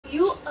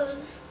You,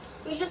 us.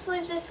 We just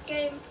leave this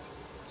game.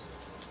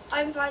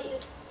 I invite you.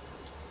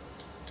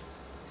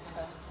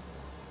 Okay.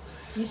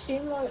 You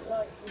seem like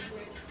you're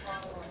really far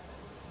away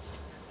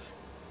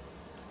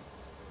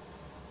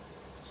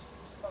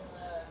from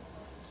the...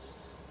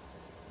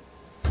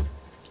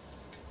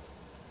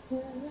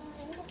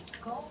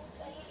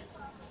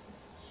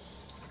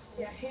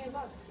 Yeah, hear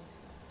about it.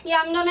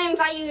 Yeah, I'm gonna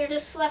invite you.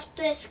 Just left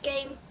this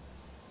game.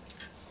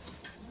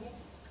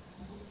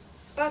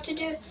 About to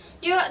do.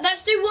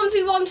 Let's do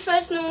 1v1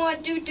 first, and then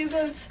we'll do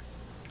duos.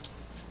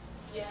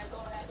 Yeah, go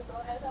ahead,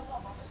 I'm not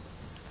bothered.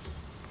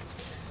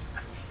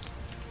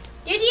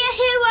 Did you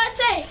hear what I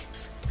say?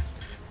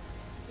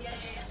 Yeah.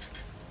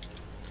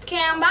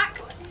 Okay, I'm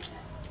back.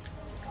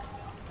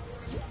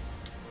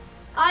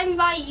 I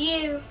invite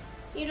you.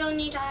 You don't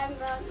need to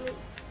invite me.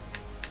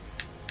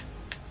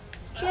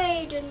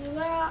 Jaden,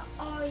 where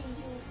are you?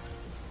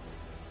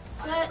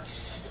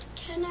 Let's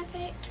 10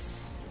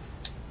 epics.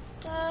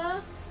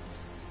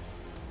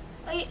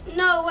 Wait,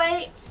 no,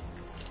 wait.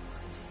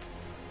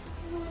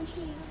 Come on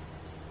here.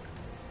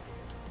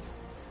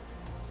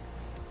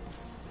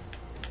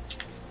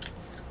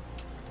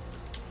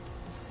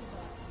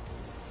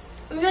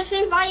 I'm just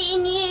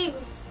inviting you.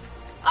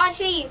 I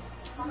see you.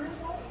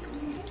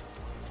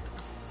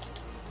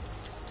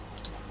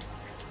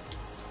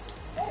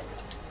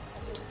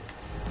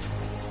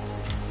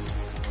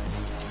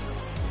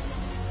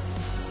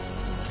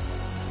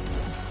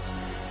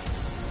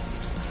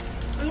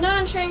 I'm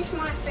gonna change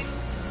my thing.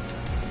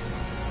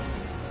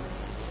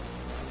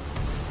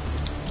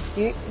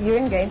 You're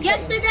in game.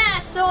 Yesterday I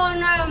saw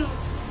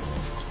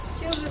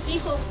two other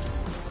people.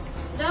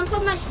 Don't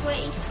put my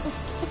sweaty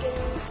skin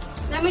on.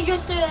 Let me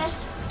just do this.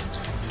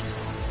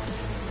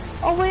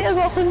 Oh wait, I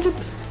got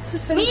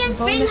 100%. Me and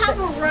Finn have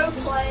a role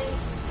play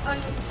on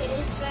his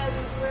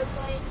role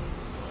play.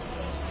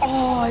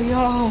 Oh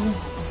yo,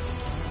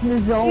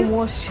 there's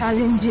almost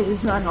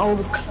challenges and all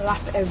the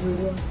clap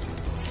everyone.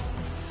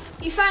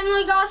 You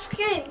finally got a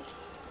skin.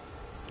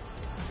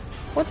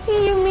 What do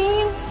you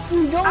mean?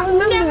 You don't I've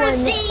remember never when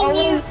seen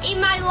you in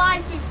my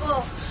life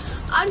before.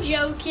 I'm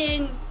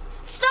joking.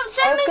 Stop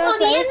sending me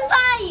the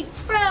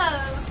invites, bro.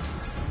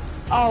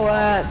 Oh,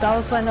 that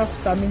was when I was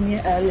spamming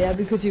you earlier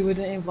because you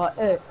wouldn't invite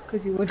it,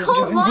 because you wouldn't Come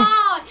join me.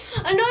 on!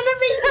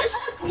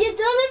 You're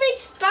gonna be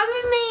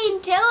spamming me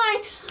until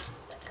I,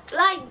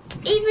 like,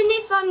 even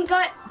if I'm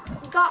got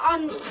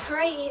on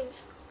creative.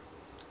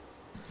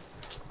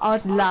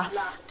 I'd laugh.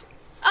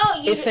 Oh,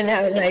 you It's stop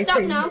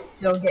now.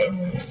 Still getting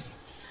me.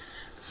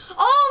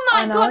 Oh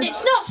my god,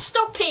 it's not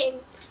stopping.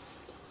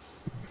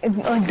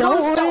 Don't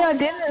worry, I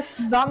didn't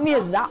spam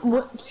you that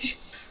much.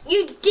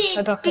 You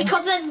did,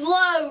 because there's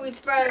loads,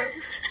 bro.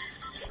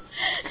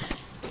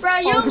 Bro,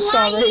 you're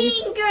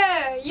lying,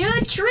 girl.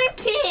 You're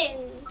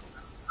tripping.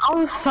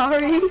 I'm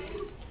sorry.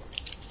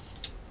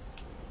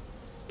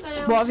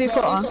 What have you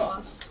put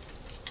on?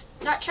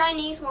 That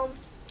Chinese one,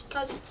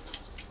 cause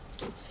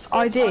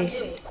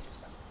ID.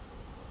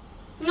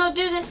 No,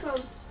 do this one.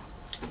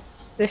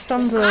 This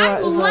one's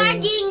I'm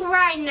lagging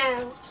right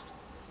now.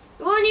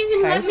 You won't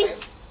even let me,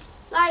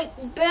 like,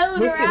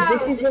 build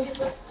around.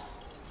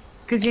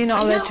 Because you're not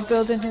allowed to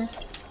build in here?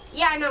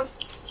 Yeah, I know.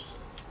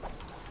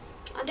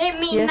 I didn't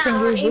mean that.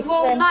 It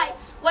won't, like,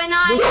 when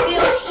I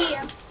build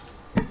here.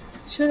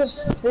 Should've.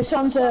 This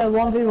one's a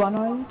 1v1,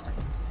 are you?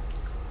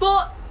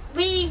 But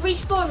we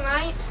respawn,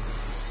 right?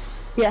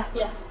 Yeah.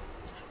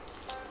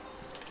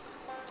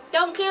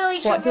 Don't kill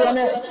each What,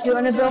 other. do you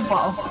wanna build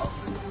bottle?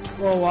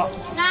 Or what?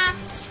 Nah.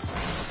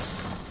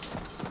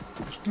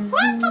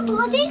 Where's the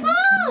bloody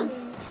guns?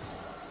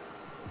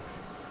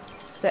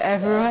 They're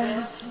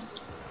everywhere.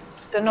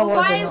 Don't know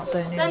why they're not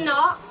there. They're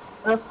not.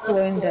 They're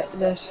spawned at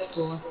the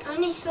spawn. I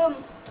need some.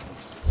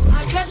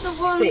 I get the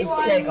ones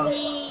I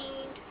need.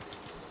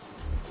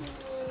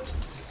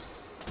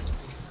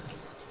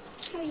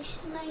 Heavy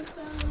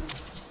sniper.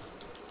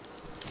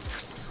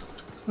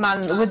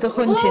 Man, with the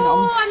hunting,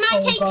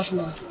 I'm so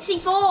godly.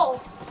 C4.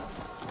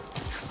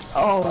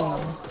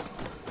 Oh.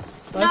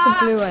 That's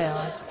the blue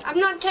AI. I'm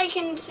not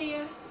taking C.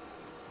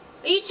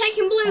 Are you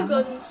taking blue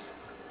guns?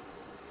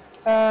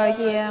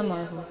 Yeah, I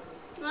might as well.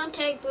 I'll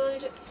take blue.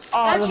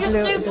 Oh, Let's just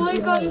do blue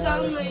guns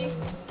only.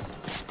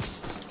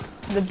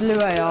 The blue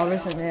AR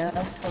isn't there,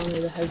 that's only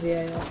the heavy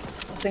AR. I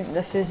think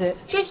this is it.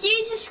 Just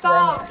use the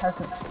scar.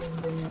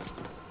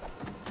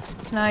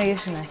 No,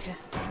 use an AK.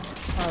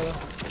 Oh well.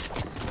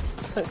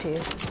 It's up to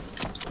you.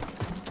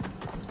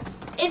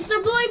 Is the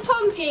blue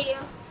pump here?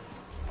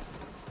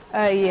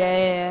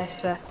 Yeah,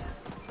 so.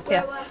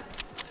 Yeah. Where?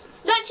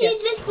 Let's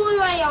use this blue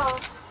AR.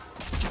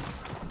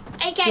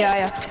 AK.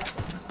 Yeah.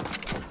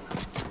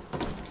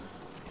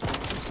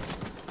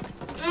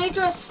 I need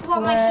to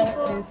swap my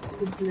C4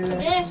 to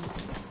this.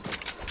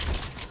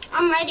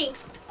 I'm ready.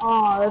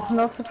 Oh, there's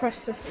no suppress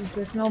system.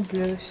 There's no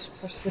blue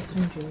suppress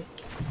system, G.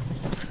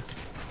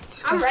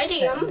 I'm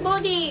ready. I'm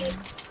bloody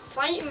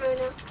fighting right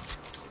now.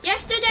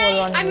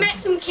 Yesterday, I met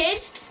some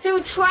kids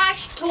who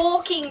trash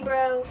talking,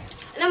 bro.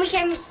 And then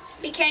we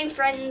became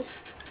friends.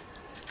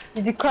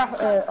 Did you crack?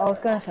 I was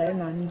gonna say,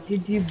 man.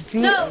 Did you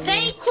beat? No,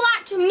 they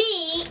clapped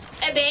me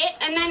a bit,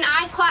 and then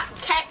I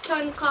kept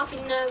on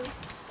clapping them,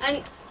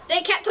 and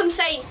they kept on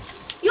saying,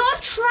 "You're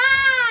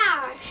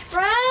trash,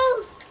 bro."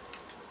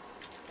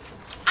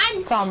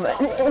 And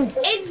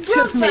his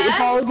brother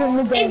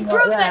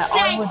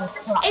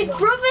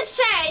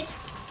said,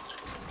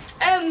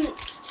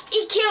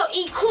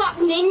 he clapped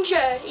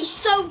Ninja.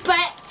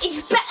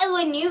 He's better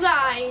than you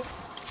guys.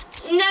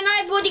 And then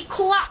I would have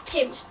clapped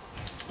him.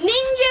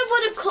 Ninja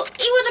would have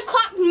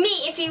clapped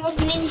me if he was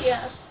Ninja.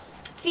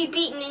 If he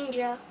beat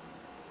Ninja.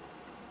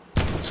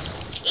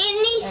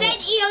 And he said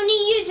he only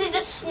uses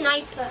a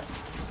sniper.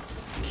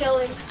 Kill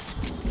him.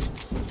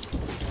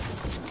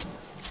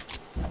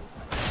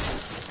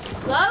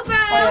 Hello, bro.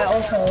 Oh, yeah,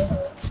 okay.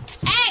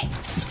 Hey.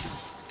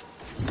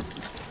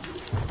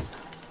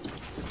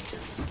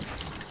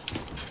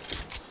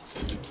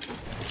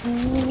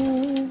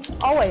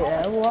 Oh wait,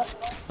 there. What?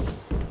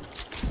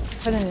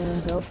 I didn't even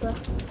build that.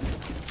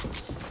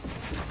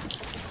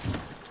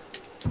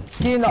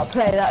 Do you not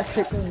play that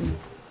trick?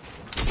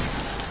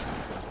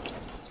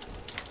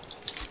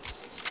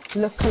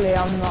 Luckily,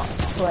 I'm not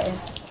sweating.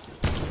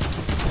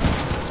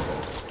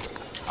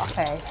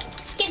 Okay.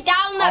 Get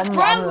down there,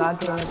 bro. I'm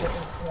lagging a bit.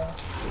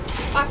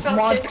 I felt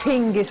My too.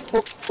 ping is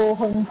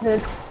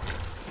 400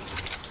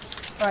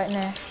 right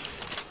now.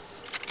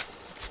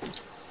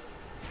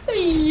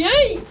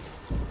 Yay!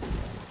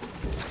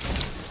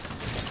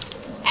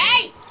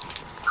 Hey!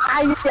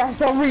 I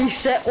guess I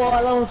reset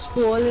while I was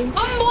falling.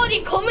 I'm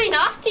already coming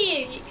after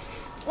you.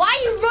 Why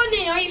are you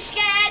running? Are you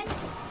scared?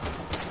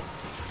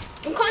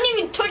 You can't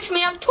even touch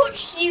me. I've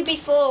touched you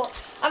before.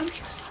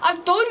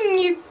 I've done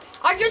you.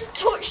 I just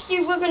touched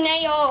you with an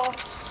AR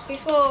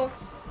before.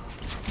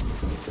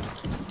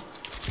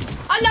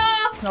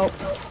 Hello? Nope.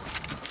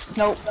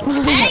 Nope.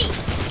 Hey!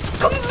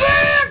 Come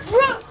back,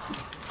 bro!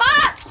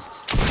 Ah!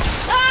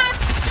 Ah!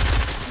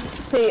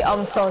 See,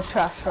 I'm so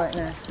trash right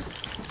now.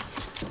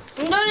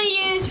 I'm gonna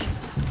use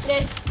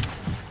this.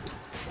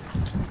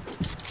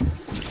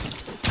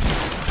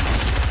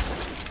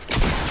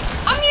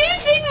 I'm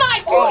using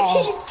my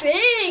bloody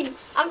thing!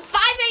 I'm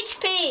 5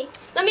 HP.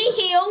 Let me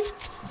heal.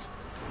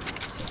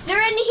 Is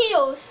there any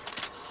heals?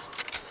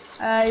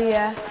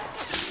 Yeah.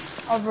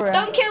 Over here.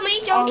 Don't kill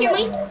me, don't kill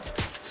me.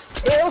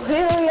 It'll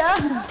heal ya.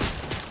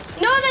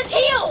 No, there's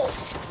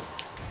heals!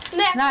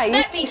 Let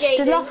me, you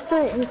still Jaden. have to,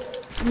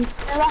 you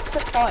still have to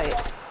fight.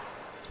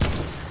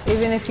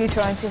 Even if you're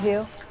trying to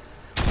heal.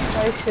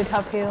 So you should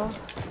have heals.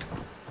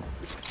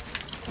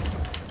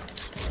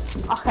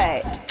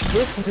 Okay,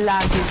 this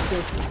lag is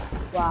just,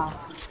 wow.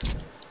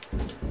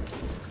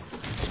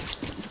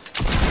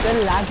 The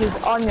lag is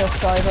on your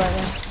side right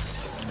now.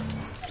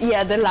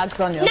 Yeah, the lag's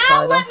on your side.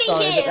 Now let me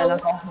heal.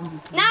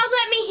 Now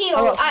let me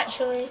heal,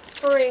 actually.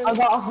 For real. I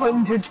got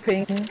 100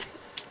 ping.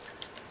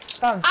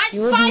 Damn, I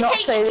you would had not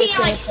 5 say this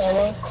in a HP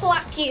solo. and I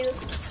clapped you.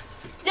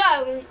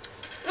 Don't.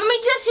 Let me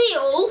just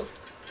heal.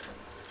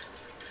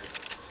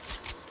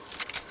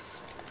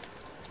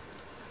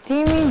 Do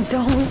you mean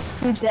don't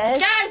be dead?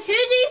 Guys, who do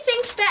you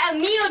think's better,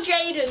 me or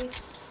Jaden?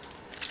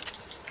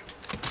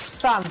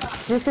 Sam,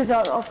 this is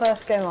our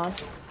first game on.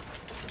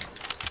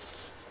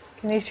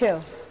 Can you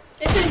chill?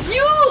 This is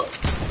you!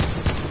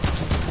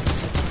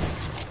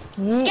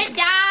 Get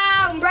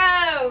down,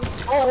 bro!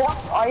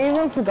 Oh, I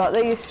even forgot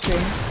that you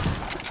stream.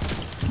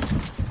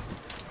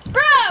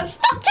 Bro,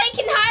 stop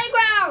taking high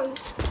ground!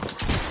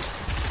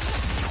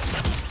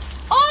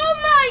 Oh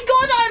my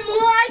god, I'm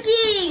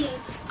lagging!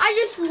 I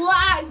just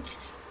lagged.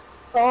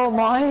 Oh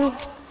my.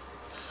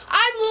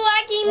 I'm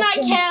lagging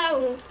like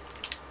hell.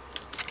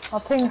 I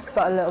think it's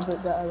got a little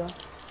bit better though.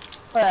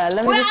 Oh, yeah,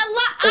 let me Well,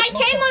 just I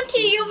came onto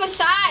the other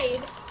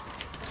side.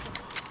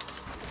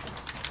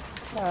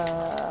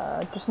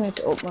 just need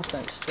to up my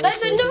fence.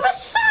 There's another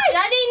side.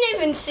 I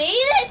didn't even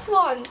see this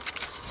one,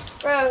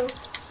 bro.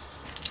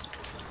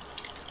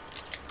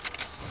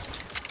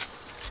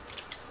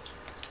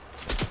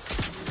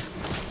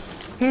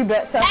 You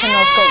bet second Hey!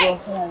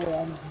 I've got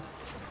your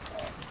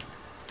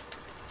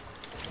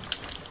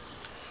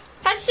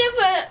Has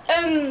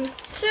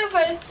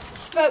Silver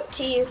spoke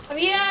to you? Have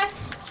you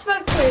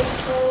spoke to him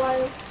for a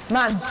while?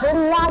 Man, the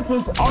lag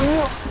is on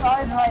your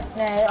side right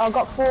now. I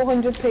got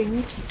 400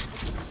 ping.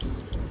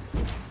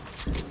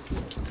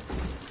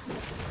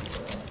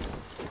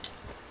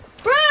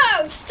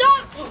 Bro,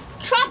 stop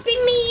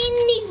trapping me in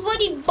these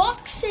bloody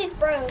boxes,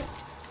 bro.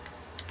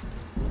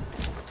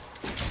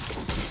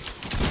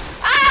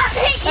 Ah, I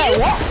hit you. Hey,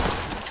 what?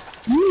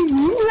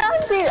 You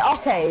landed.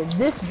 Okay,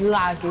 this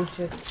lag is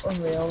just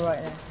unreal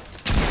right now.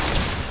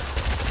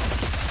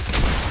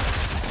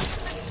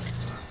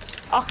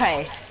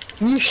 Okay,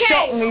 you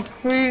shot me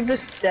through the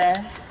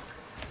stair.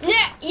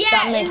 Yeah,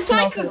 it's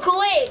like a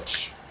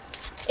glitch.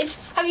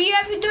 Have you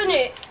ever done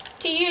it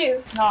to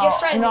you, your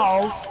friends?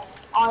 No.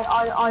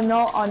 I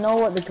know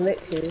what the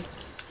glitch is.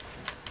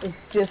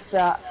 It's just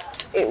that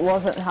it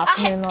wasn't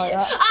happening like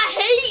that. I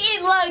hate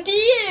it like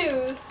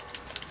you.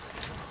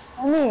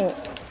 I mean,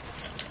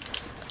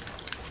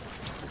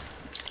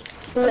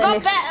 But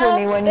then got it's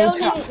funny better when you building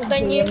try to than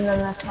build you. and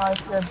then I try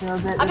to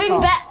build it. I've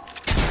been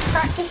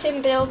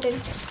practicing building.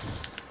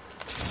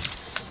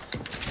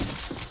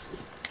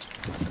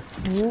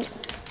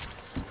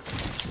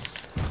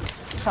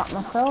 Shot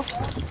myself.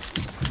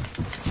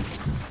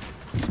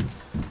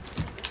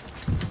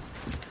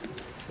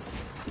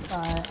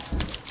 Right.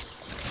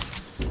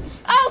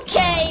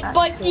 Okay,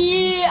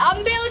 buddy,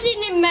 I'm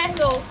building in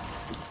metal.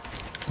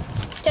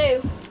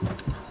 Too.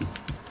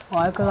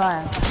 Why? Because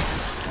I am.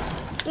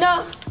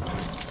 No.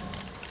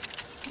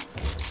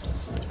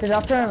 Did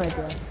I pyramid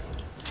you?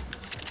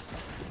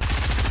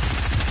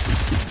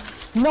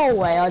 No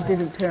way I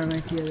didn't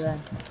pyramid you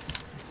then.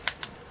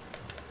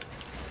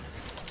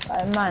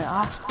 Man,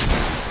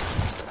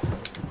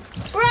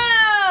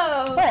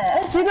 Bro!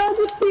 Where? Did I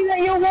just see that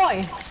you're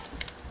white?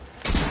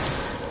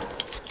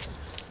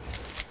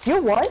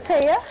 You're white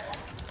here?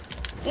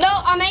 No,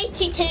 I'm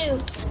 82.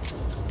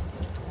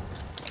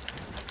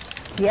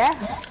 Yeah.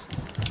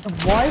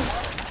 White.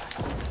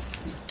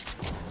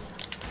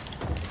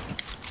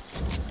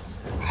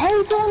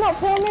 Hey, do I not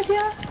pyramid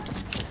you?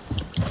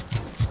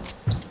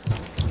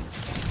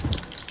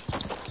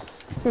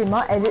 See,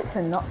 my edits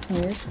are not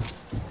smooth.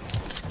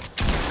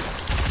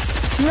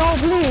 No,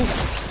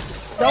 please.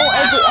 Don't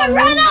edit I on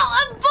ran me. out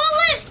of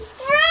bullets,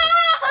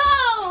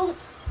 bro!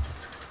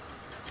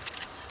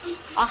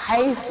 I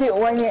hate it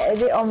when you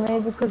edit on me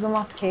because I'm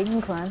a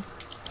king, man.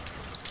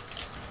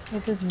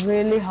 This is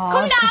really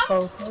hard to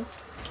Come focus.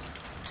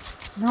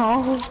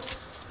 No.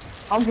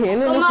 I'm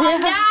healing Come up on here.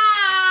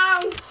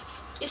 down!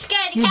 You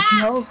scared You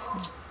cat? joke.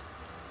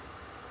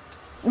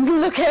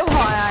 Look how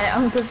high I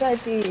am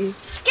compared to you.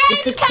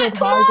 Scaredy cat,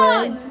 come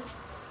on!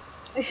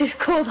 This is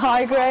called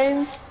high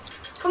grade.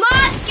 Come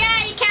on,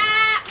 scaredy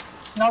cat!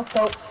 No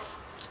scope.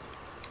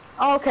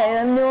 Okay,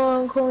 then no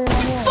one call me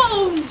on here.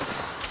 Boom!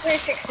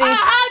 360.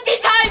 How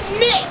did I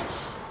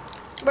miss?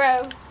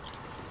 Bro.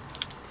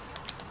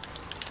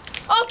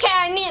 Okay,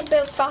 I need to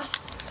build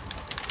fast.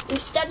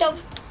 Instead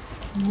of...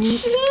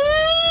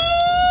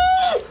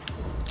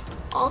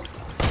 Oh.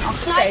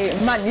 Okay,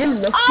 man, you're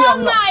lucky Oh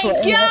I'm not my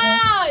sweating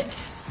right god!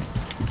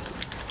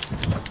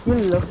 now.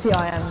 You're lucky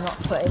I am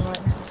not sweating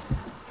right now.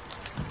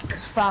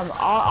 Cause fam,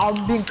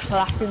 I've been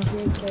clapping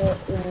people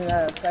in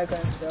the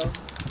playground still.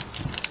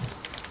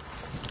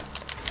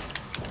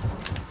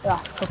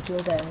 Last couple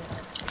of days.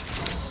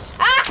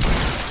 Ah!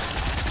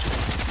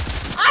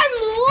 I'm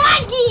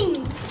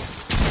lagging!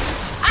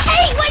 I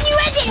hate when you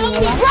edit on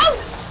me, bro!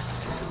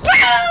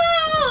 Bro!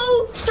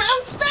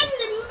 I'm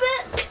standing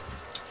back.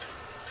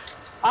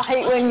 I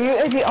hate when you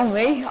edit on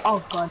me.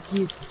 Oh god,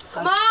 you.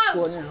 Come on!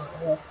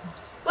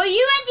 Well,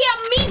 you edit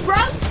on me,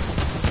 bro!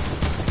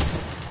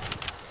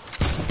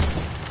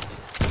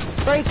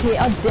 Break it,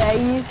 I dare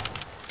you.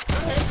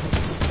 Okay.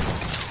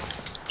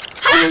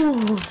 Ha!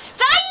 Ooh,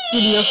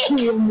 you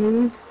lucky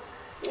on me.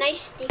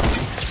 Nice.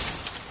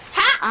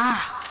 Ha!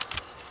 Ah.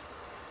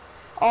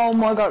 Oh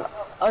my god,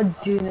 I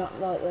do not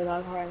like the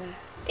lag right now.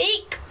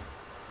 Peek!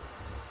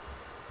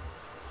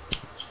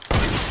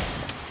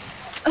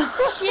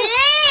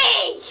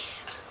 Jeez!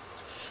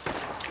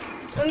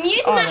 I'm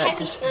using my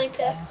heavy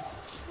sniper.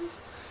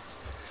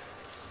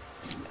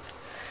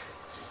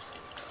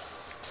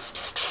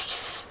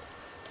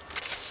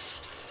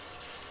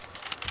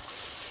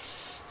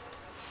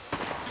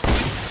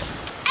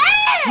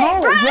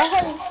 No,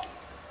 yeah.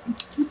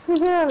 This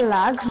is a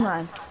lag,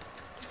 man.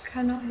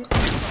 Cannot hit.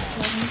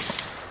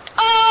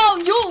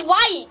 Oh, you're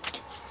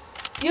white.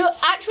 You're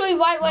actually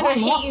white when No, I I'm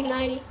hit not. you,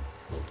 90.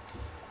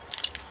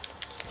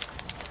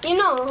 You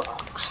know.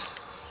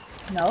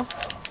 No.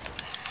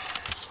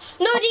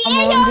 No, the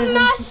I'm AR 100.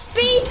 must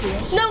be.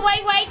 No,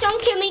 wait,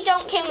 don't kill me,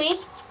 don't kill me.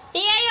 The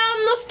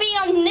AR must be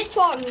on this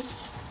one.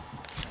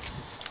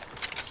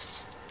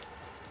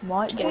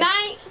 Might be. It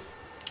might.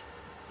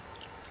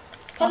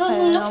 Okay,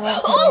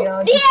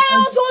 Oh, the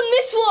AR's on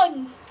this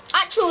one.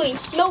 Actually,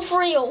 no, for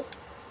real.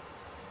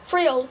 For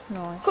real.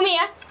 No. Come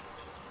here.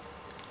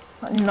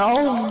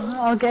 No,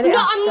 I'll get it No,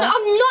 after.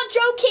 I'm not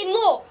joking.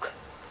 Look,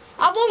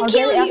 I won't I'll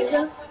kill get it you.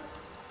 after.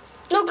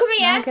 No, come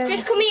here. No,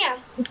 Just come here.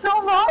 It's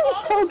alright,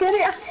 I'll get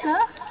it after.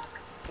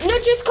 No,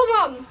 just come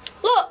on.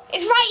 Look,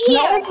 it's right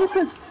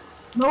here.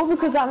 No,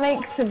 because that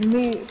makes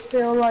me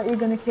feel like you're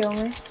gonna kill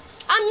me.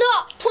 I'm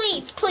not.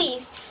 Please,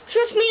 please.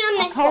 Trust me on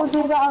this I told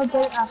one. you that I'll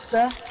get it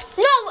after.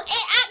 No,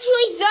 it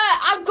actually's there.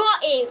 I've got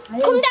it.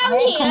 Come down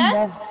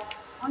here.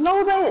 I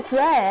know that it's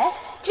there.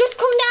 Just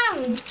come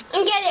down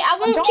and get it. I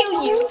won't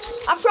kill you.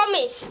 I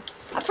promise.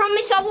 I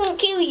promise I won't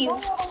kill you.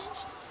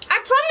 I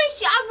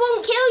promise I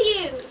won't kill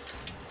you.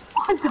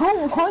 I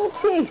don't want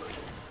it.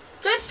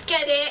 Just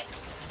get it.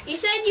 You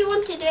said you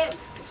wanted it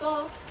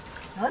before.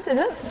 I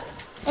didn't.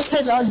 I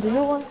said I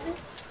didn't want it.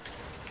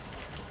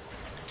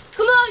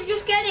 Come on,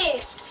 just get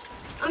it.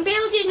 I'm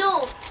building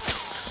up,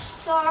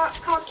 so I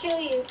can't kill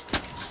you.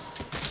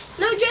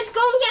 No, just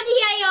go and get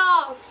the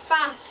AR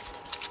fast.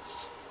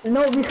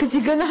 No, because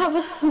you're gonna have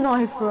a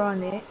sniper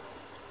on it.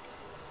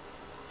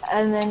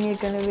 And then you're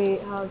gonna be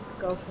hard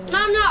to go for me. No,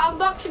 I'm not. I'm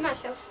boxing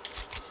myself.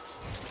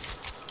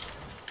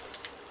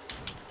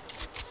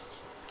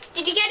 The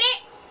Did you get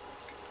it?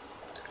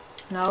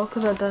 No,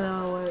 because I don't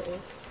know where it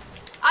is.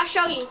 I'll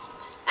show you.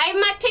 I have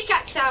my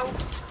pickaxe out.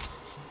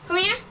 Come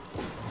here.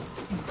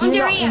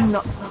 You're Under here.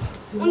 not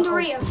Under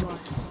here.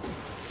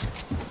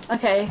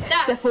 Okay, There.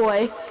 step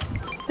away.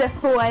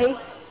 Step away.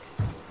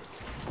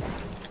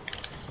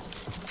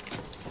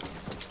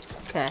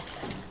 Okay.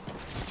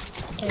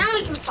 Now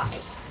we can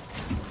fight.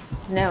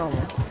 No.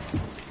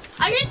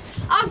 I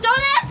was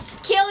gonna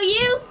kill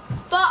you,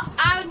 but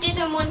I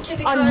didn't want to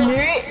because I knew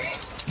it.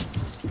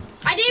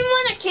 I didn't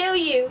want to kill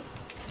you.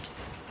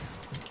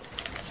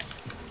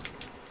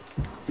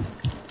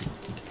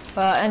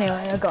 But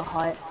anyway, I got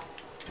height.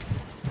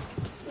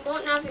 You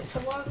won't have it for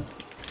long.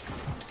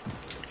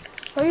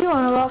 What are you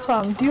on about,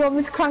 fam? Do you want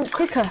me to crank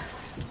quicker?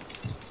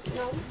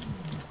 No.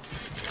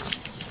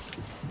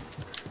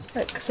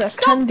 Look, so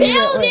Stop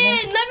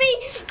building! Let me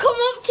come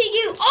up to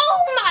you.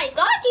 Oh my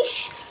god,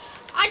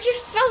 I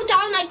just fell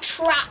down a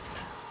trap.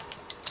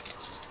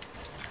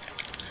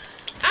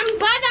 I'm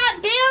by that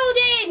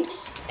building.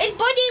 It's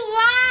body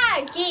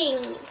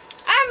lagging.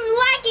 I'm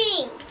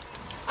lagging.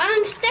 And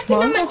I'm stepping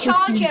on my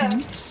charger.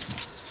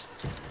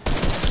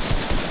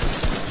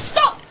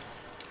 Stop!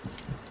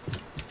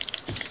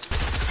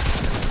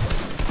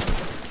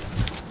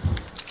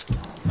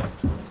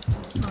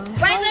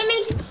 Wait, let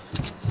me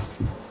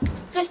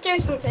just do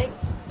something.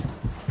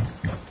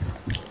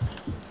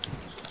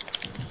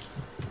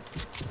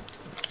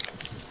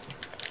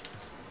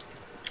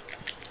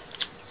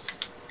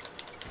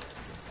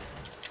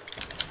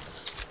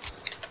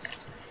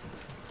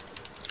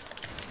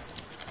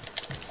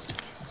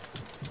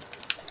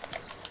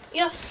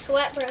 You're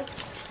sweat, bro.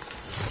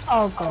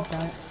 Oh god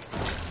damn it.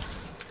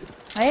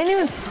 I ain't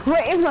even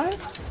sweating, man.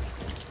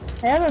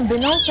 I haven't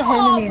been on for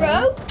how many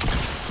bro.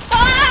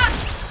 Ah!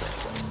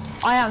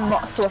 I am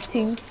not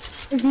sweating.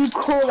 If you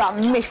call that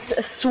mist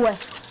a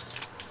sweat,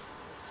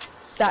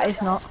 that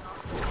is not.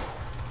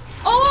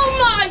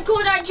 Oh my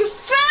god, I just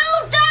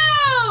fell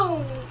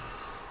down!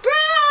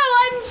 Bro,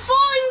 I'm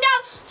falling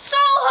down so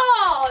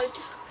hard!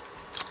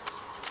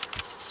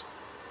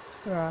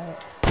 Right.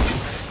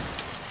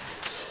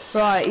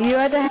 Right, you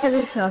had a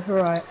heavy sniper,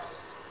 right.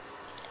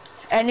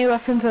 Any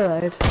weapons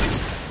allowed?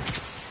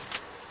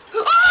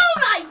 Oh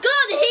my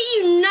god, I hit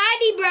you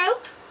 90, bro!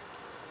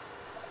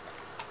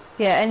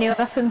 Yeah, any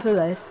weapons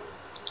allowed?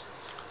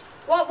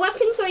 What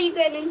weapons are you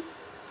getting?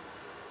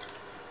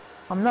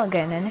 I'm not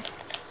getting any.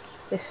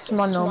 This is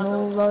my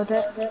normal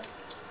loader.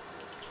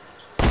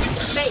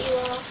 Bet you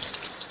are.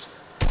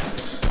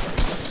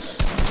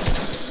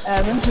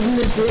 This is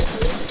legit.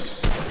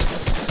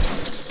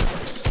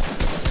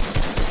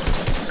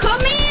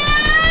 Come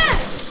here!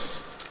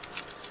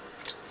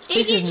 Did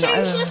This you is not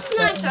change the even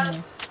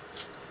sniper?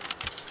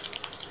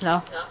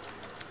 No.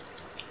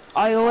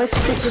 I always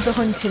stick with the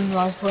hunting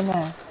rifle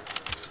now.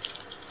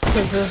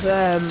 Because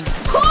of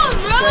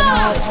Come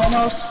on! when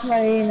I was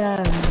playing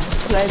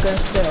Playground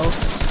still,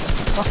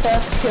 my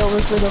first kill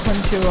was with a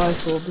hunting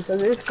rifle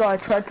because this guy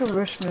tried to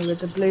rush me with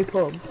the blue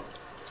pump.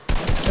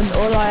 And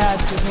all I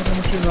had was a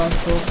hunting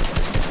rifle.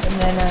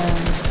 And then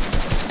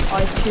I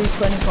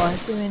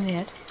 225 him in the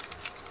head.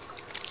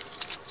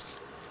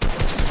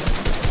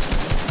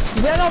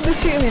 You better not be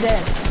shooting me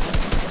then.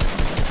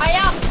 I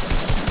am.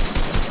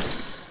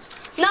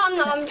 No, I'm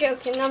not, I'm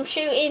joking. I'm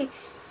shooting.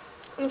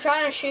 I'm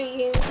trying to shoot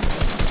you.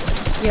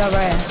 Yeah,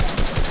 Ryan.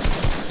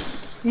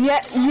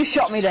 Yeah, you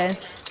shot me then.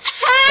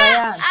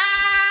 Ryan.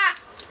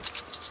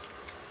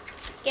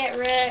 Get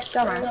wrecked.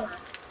 Come on.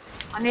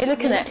 I need a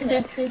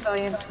connected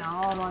civilian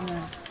now. I'm on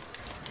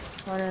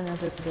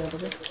another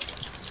building.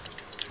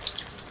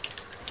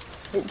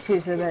 It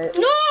is about.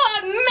 No,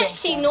 I'm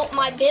messing up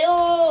my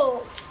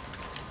build.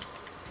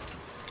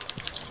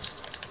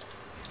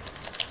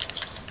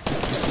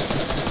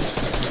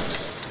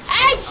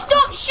 Hey,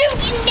 stop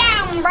shooting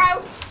down,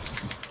 bro.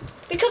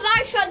 Because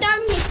I shot down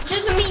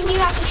doesn't mean you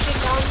have to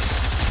shoot down.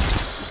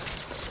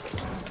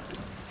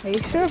 Are you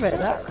sure about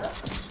that?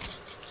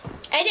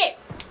 Edit.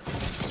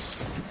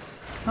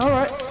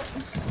 Alright.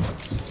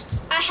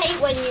 I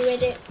hate when you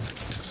edit.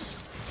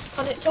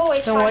 Because it's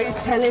always So why are you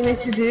fast. telling me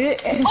to do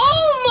it?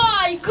 Oh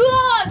my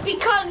god!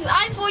 Because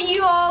I thought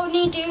you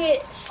only do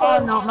it for...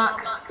 Oh no, Matt.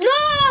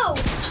 No!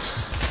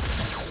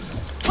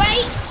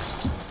 Wait!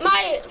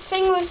 My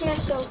thing was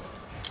messed up.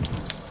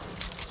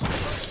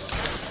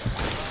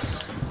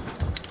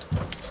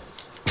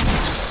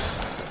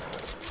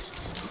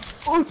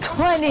 Oh,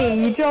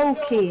 20, you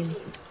joking?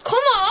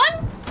 Come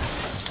on!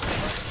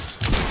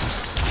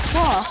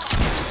 What?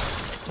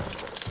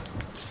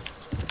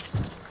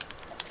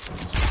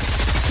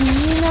 Do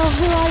you know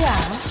who I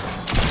am?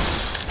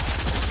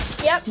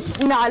 Yep.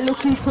 Nah,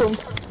 lucky pump.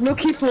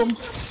 Lucky pump.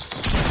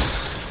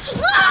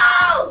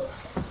 No!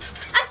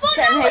 I thought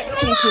that was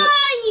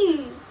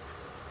mine!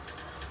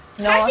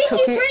 No, How I did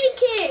took you it. break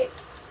it?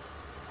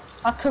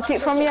 I took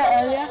it from you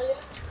earlier.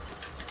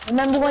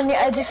 Remember when you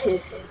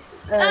edited?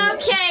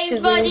 Okay,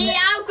 buddy,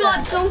 I've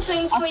got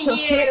something for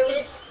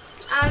you.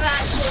 I'm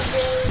actually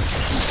good.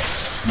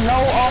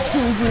 No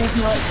RPGs,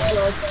 no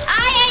explodes.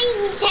 I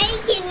ain't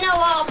taking no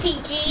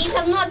RPGs.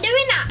 I'm not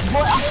doing that.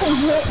 But I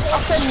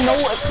said no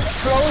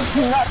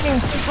explosion. That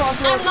means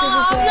I'm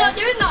not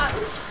doing that.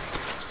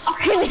 I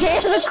can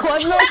hear the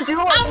quad not do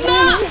it.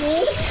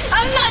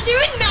 I'm not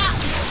doing that.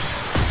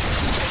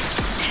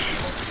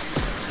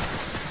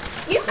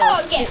 You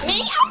can't get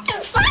me. I'm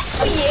too fast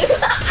for you.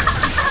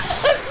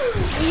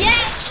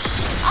 Yes,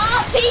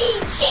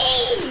 RPG.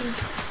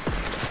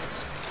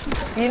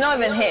 You're not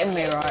even hitting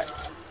me, right?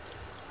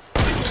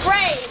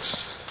 Great.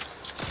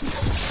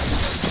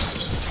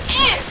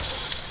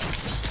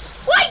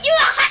 What, you a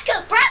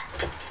hacker, bro?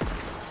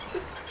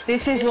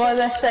 This is why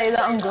they say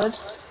that I'm good.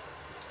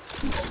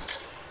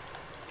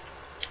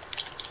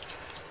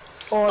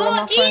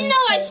 But do you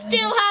know I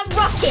still have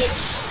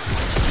rockets?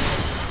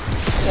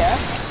 Yeah.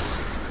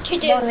 To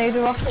do. Don't need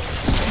a rocket.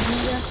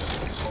 Yeah.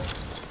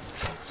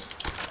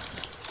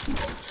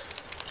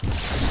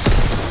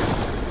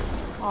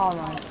 Oh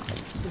man.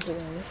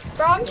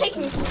 Bro, I'm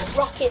taking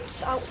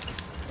rockets out.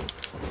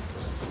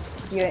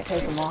 You ain't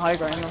taking my high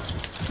ground though.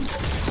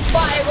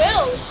 But I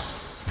will.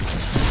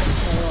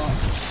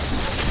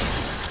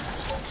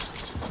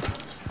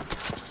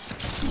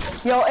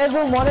 Yo,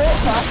 everyone want it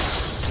fast.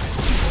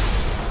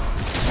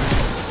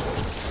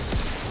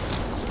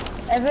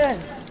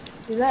 Evan,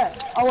 you there?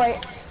 Oh wait,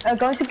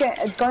 going to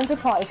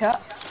party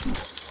chat.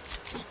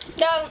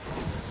 No.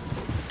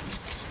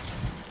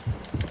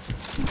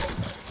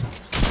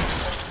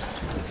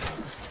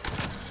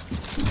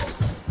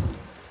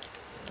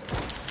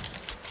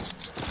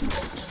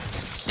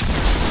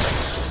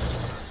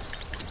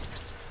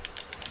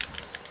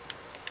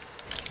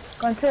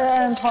 Going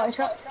to party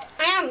chat.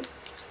 I am.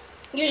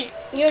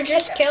 You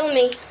just kill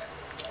me.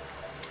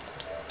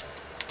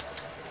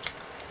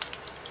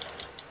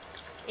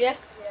 Yeah.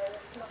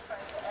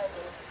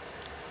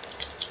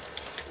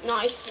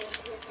 Nice.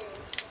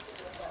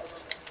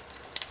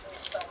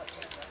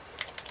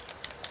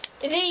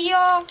 Is he,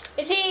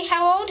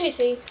 how old is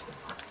he?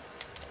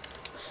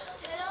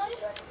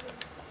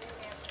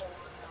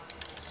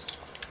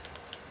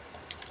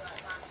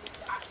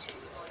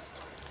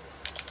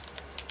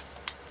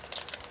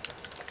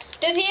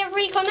 Does he have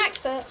recon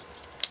expert?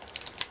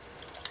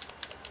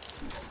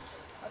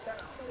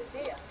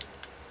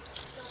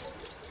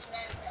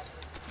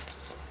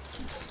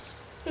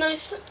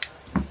 Nice.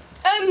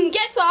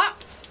 Guess what?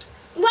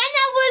 When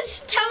I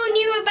was telling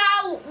you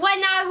about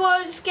when I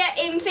was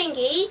getting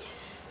thingy,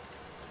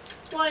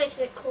 what is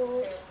it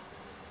called?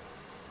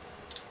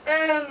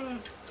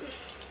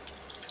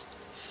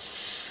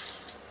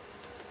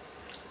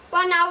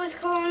 When I was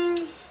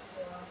calling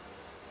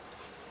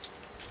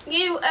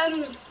you,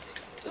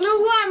 no,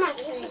 what am I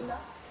saying?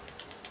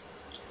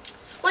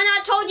 When I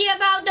told you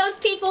about those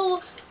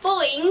people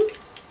bullying,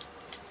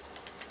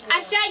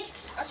 I said,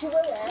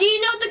 do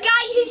you know the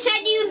guy who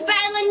said he was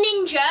better than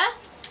Ninja?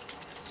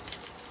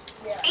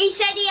 Yeah. He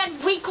said he had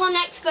recon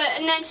expert,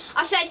 and then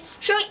I said,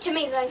 show it to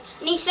me then.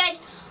 And he said,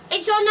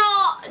 it's on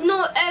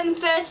our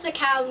first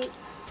account.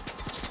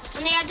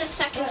 And he had the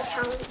second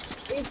account.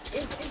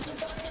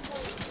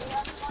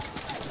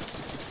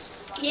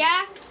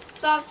 Yeah,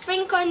 but I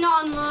think I'm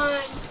not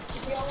online.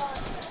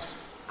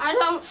 I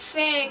don't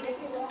think.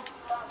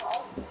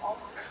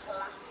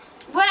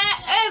 Where,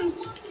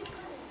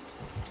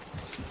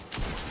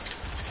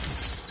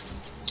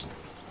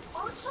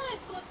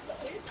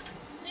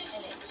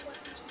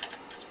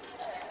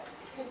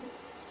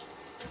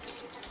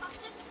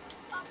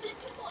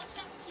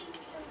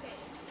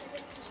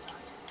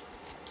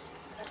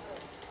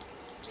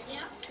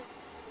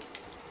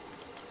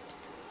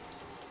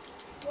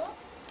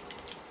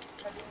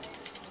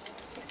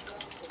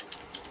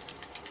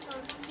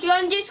 you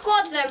want to do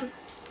squad them?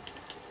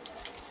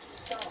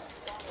 No,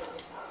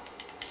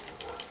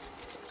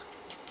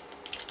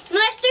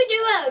 let's do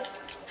duos.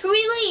 Should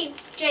we leave,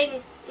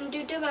 Jaden, and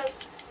do duos?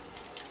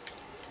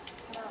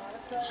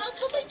 How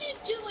can we do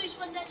duos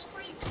when there's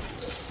 3 people?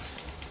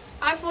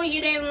 I thought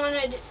you didn't want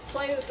to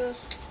play with us.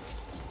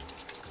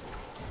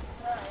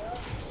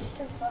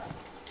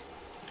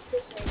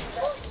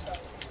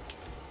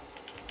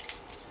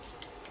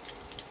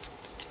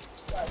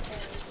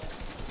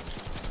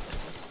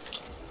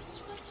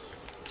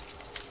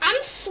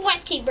 I'm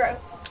sweaty, bro.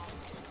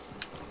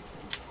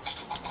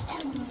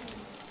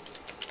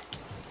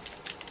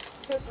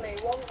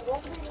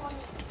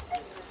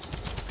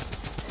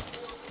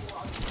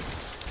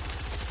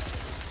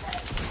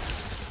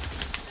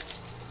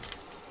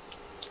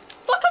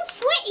 Look, I'm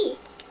sweaty.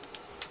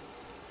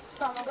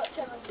 Tom, I got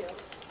 7 kills.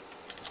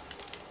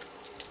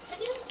 I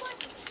didn't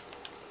find it.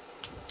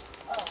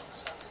 Oh,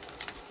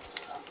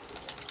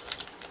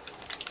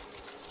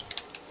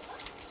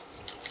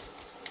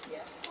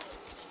 yeah.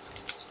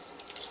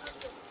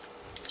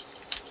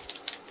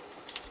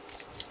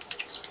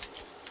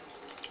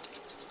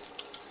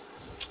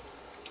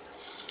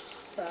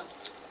 So,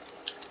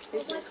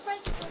 Well, my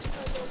friend was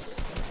my daughter.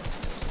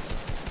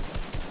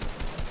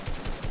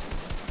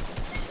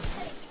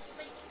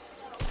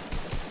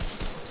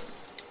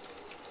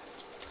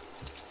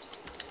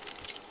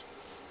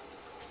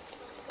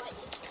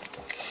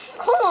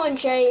 on,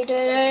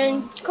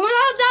 Jaden. Come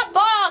out of that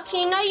box.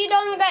 You know you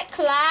don't get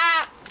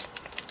clapped.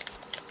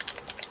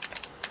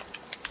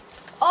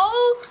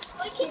 Oh.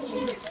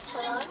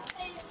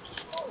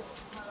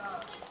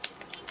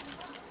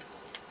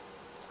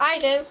 I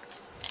do.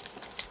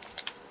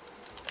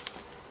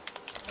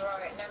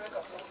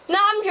 No,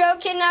 I'm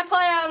joking. I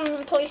play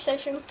on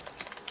PlayStation.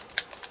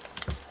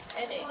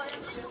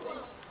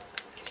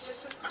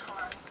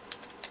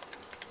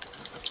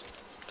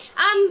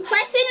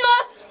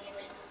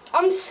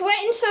 I'm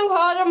sweating so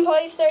hard on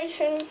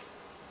PlayStation.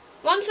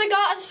 Once I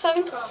got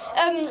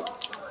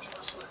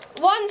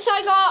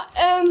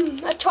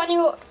a 20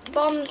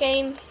 bomb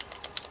game.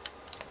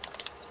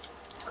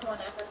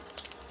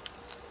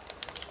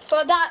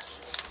 But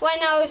that's when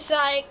I was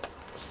like,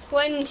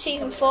 when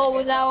season 4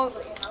 was out.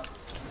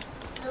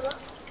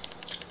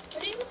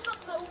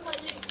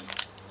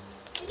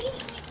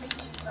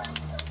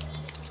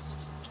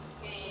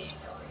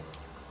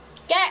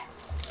 Yeah,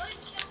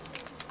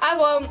 I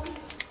won't.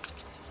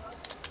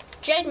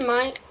 Jade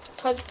might,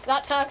 because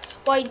that's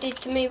what he did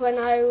to me when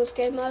I was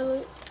getting my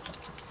loot.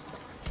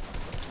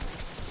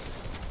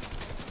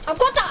 I've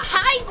got that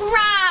high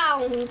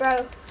ground,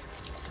 bro.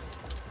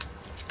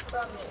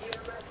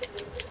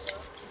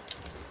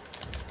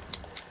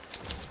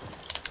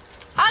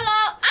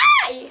 Hello,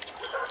 aye!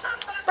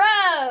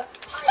 Bro,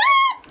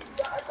 stop!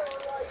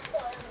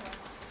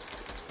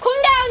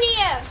 Come down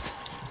here!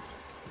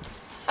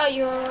 Oh,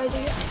 you're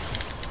already.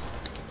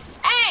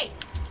 Hey!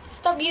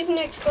 Stop using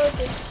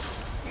explosives.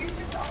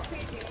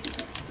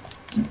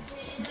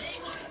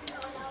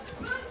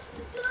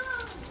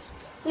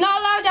 Not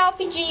allowed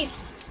RPGs.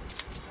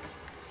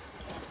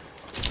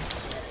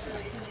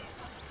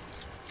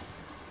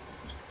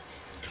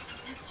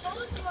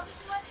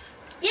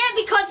 Yeah,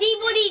 because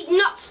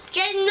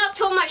Jaden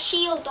knocked all my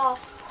shield off.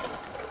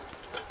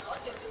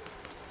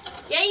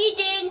 Yeah, you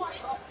did.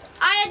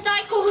 I had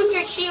like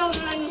 100 shield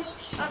and then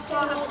that's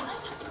what happened.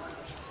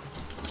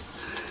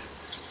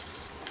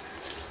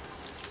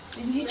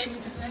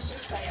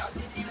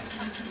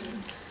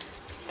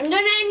 I'm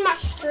gonna end my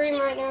stream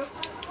right now.